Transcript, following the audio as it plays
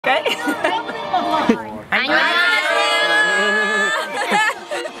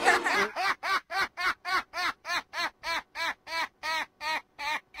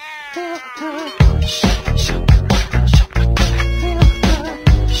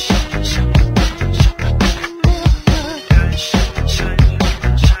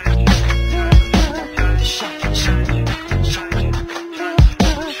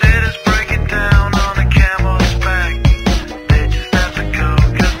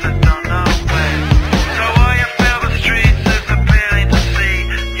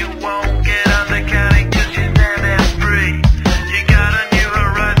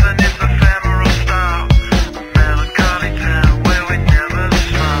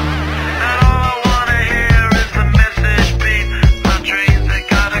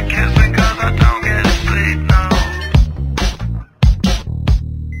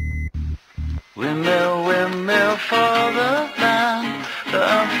Windmill, windmill for the land,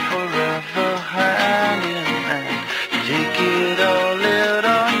 love forever hand in hand. Take it all out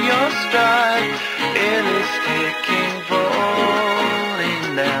on your stride, it is taking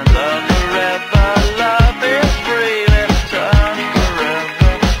falling down. Love forever, love is free, let's turn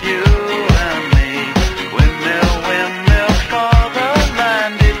forever, you and me. Windmill, windmill for the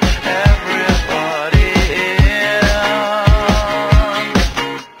land, it's everybody in.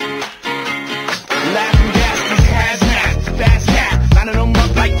 Laughing gas, these hazmats, fast cats, lining them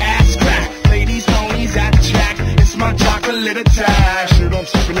up like ass crack. Ladies, ponies at the track, it's my chocolate attack. Shit, I'm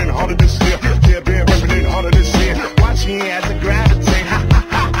stepping in harder this year. Yeah, been ripping in harder this year. Watch me as I gravitate. Ha ha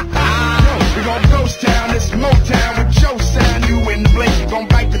ha ha ha. We gon' ghost town, this Motown with your sound. You in the blink, gon'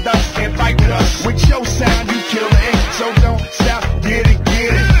 bite the dust, can't fight with us. With your sound, you kill the ink, so don't stop, get it.